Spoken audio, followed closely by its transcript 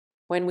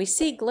When we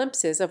see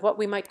glimpses of what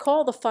we might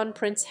call the fun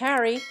Prince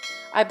Harry,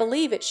 I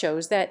believe it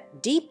shows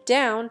that deep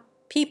down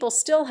people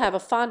still have a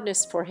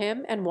fondness for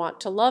him and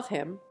want to love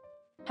him.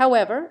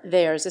 However,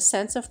 there's a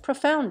sense of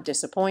profound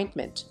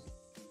disappointment.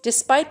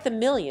 Despite the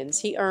millions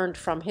he earned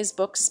from his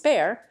book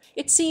Spare,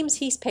 it seems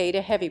he's paid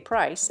a heavy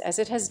price, as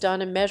it has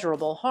done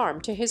immeasurable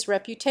harm to his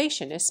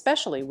reputation,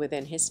 especially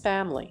within his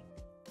family.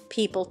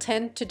 People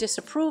tend to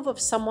disapprove of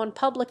someone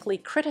publicly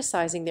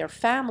criticizing their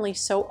family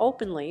so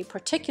openly,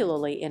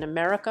 particularly in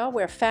America,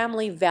 where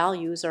family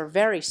values are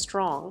very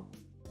strong.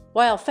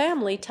 While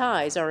family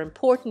ties are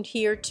important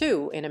here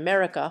too in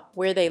America,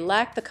 where they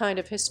lack the kind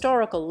of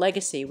historical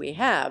legacy we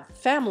have,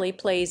 family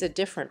plays a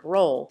different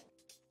role.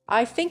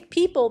 I think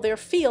people there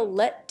feel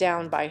let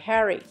down by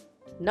Harry.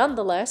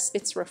 Nonetheless,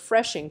 it's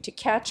refreshing to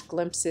catch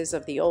glimpses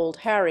of the old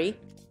Harry,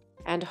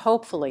 and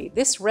hopefully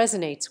this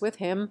resonates with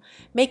him,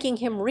 making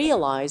him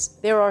realize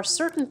there are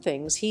certain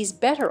things he's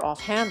better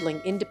off handling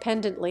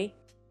independently.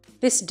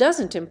 This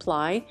doesn't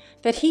imply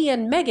that he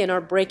and Meghan are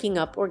breaking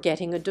up or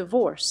getting a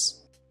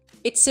divorce.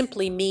 It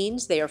simply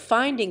means they are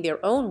finding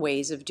their own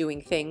ways of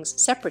doing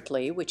things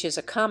separately, which is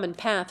a common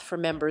path for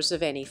members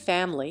of any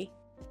family.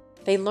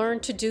 They learn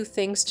to do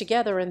things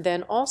together and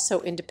then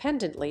also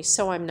independently,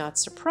 so I'm not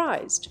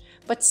surprised.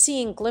 But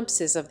seeing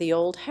glimpses of the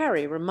old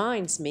Harry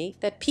reminds me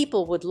that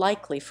people would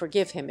likely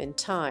forgive him in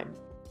time.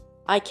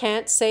 I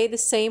can't say the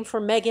same for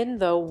Meghan,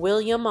 though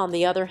William, on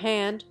the other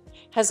hand,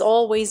 has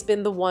always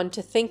been the one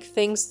to think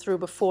things through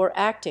before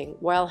acting,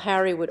 while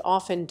Harry would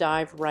often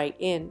dive right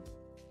in.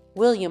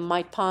 William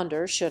might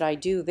ponder, should I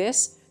do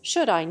this,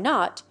 should I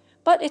not,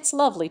 but it's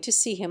lovely to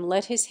see him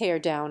let his hair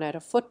down at a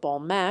football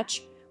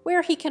match,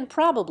 where he can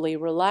probably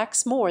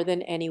relax more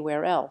than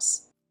anywhere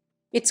else.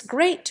 It's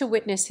great to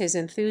witness his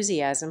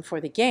enthusiasm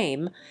for the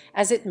game,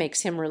 as it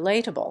makes him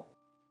relatable.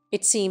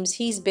 It seems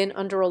he's been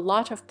under a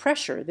lot of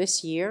pressure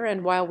this year,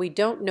 and while we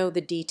don't know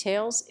the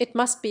details, it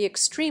must be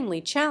extremely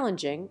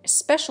challenging,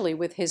 especially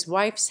with his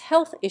wife's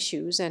health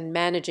issues and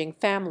managing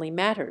family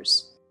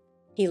matters.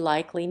 He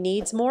likely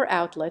needs more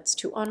outlets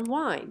to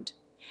unwind.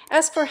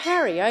 As for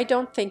Harry, I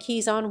don't think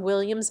he's on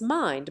William's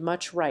mind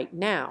much right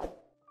now.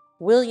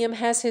 William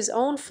has his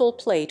own full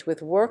plate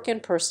with work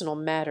and personal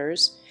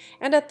matters,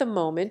 and at the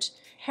moment,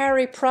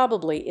 Harry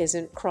probably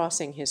isn't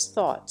crossing his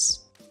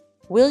thoughts.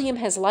 William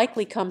has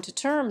likely come to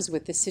terms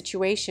with the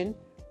situation,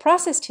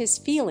 processed his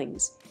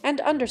feelings,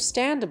 and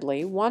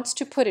understandably wants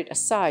to put it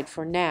aside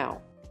for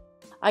now.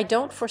 I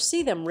don't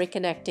foresee them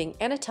reconnecting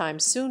anytime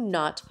soon,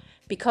 not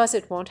because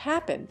it won't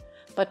happen,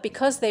 but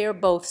because they are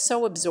both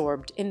so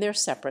absorbed in their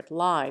separate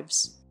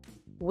lives.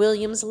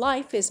 William's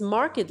life is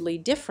markedly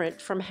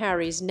different from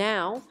Harry's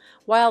now.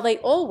 While they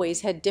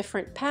always had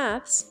different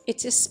paths,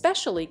 it's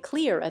especially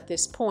clear at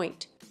this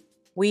point.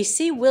 We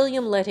see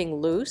William letting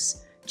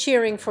loose,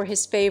 cheering for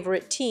his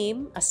favorite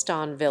team,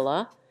 Aston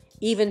Villa,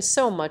 even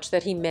so much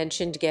that he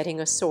mentioned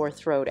getting a sore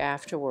throat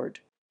afterward.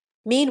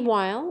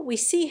 Meanwhile, we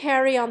see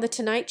Harry on The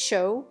Tonight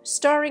Show,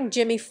 starring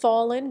Jimmy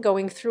Fallon,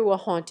 going through a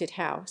haunted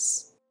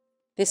house.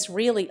 This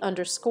really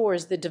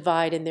underscores the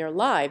divide in their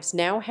lives.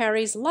 Now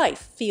Harry's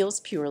life feels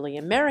purely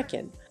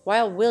American,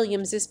 while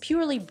William's is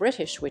purely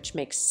British, which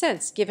makes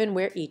sense given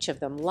where each of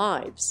them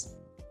lives.